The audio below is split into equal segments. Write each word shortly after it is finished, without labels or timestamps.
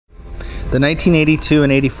The 1982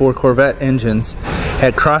 and 84 Corvette engines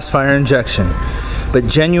had crossfire injection, but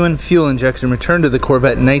genuine fuel injection returned to the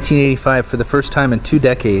Corvette in 1985 for the first time in 2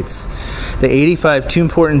 decades. The 85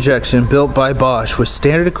 Tuned Port Injection, built by Bosch, was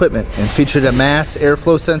standard equipment and featured a mass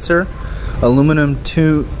airflow sensor, aluminum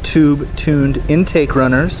tube tuned intake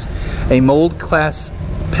runners, a mold class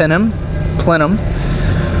plenum,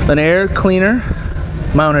 an air cleaner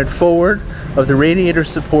mounted forward of the radiator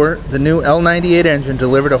support. The new L98 engine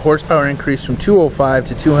delivered a horsepower increase from 205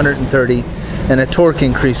 to 230 and a torque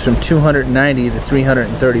increase from 290 to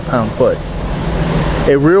 330 pound-foot.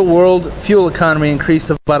 A real-world fuel economy increase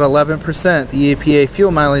of about 11%. The EPA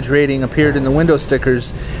fuel mileage rating appeared in the window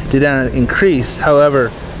stickers did not increase,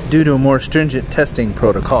 however, due to a more stringent testing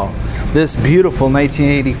protocol. This beautiful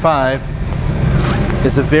 1985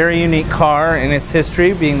 is a very unique car in its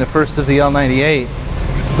history, being the first of the L98.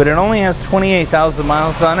 But it only has 28,000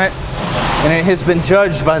 miles on it, and it has been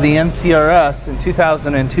judged by the NCRS in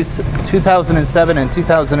 2007 and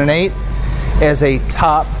 2008 as a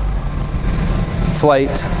top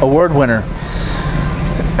flight award winner.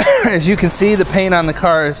 As you can see, the paint on the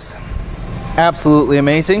car is absolutely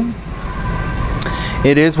amazing.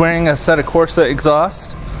 It is wearing a set of Corsa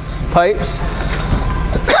exhaust pipes.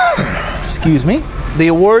 Excuse me. The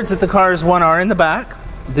awards that the car has won are in the back.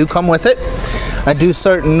 Do come with it. I do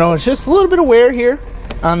start to notice just a little bit of wear here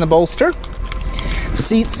on the bolster.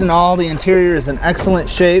 Seats and all, the interior is in excellent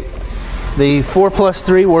shape. The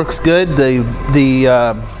 4+3 works good. The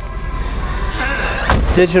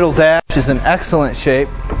digital dash is in excellent shape.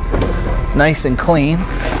 Nice and clean.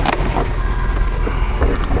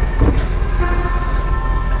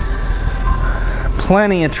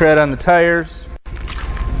 Plenty of tread on the tires.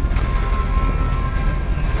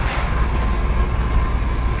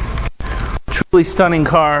 Truly stunning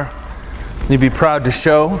car. You'd be proud to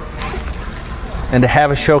show, and to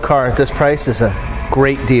have a show car at this price is a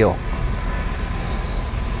great deal.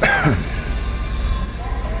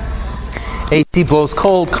 AC blows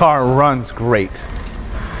cold, car runs great.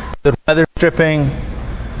 Good weather stripping.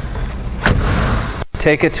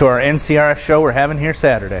 Take it to our NCRS show we're having here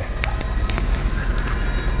Saturday.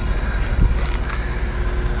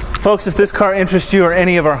 Folks, if this car interests you or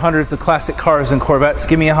any of our hundreds of classic cars and Corvettes,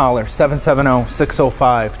 give me a holler,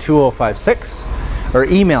 770-605-2056, or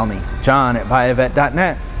email me,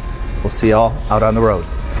 john@buyavet.net. We'll see y'all out on the road.